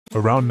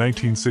Around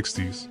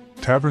 1960s,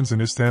 taverns in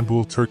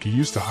Istanbul, Turkey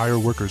used to hire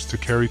workers to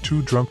carry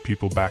two drunk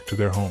people back to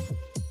their home.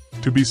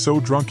 To be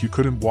so drunk you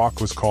couldn't walk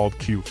was called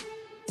küf.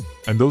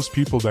 And those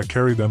people that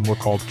carry them were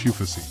called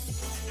küfesi.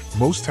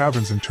 Most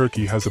taverns in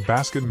Turkey has a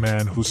basket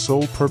man whose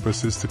sole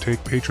purpose is to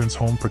take patrons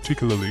home,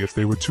 particularly if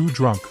they were too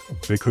drunk,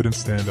 they couldn't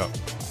stand up.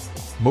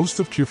 Most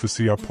of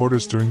küfesi are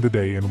porters during the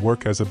day and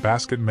work as a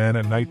basket man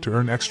at night to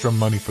earn extra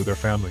money for their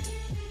family.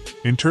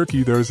 In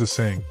Turkey there is a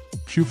saying,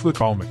 küflük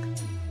almak,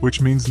 which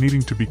means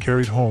needing to be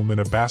carried home in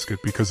a basket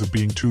because of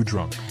being too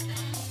drunk.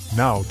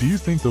 Now, do you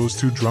think those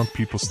two drunk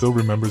people still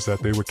remembers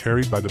that they were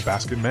carried by the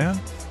basket man?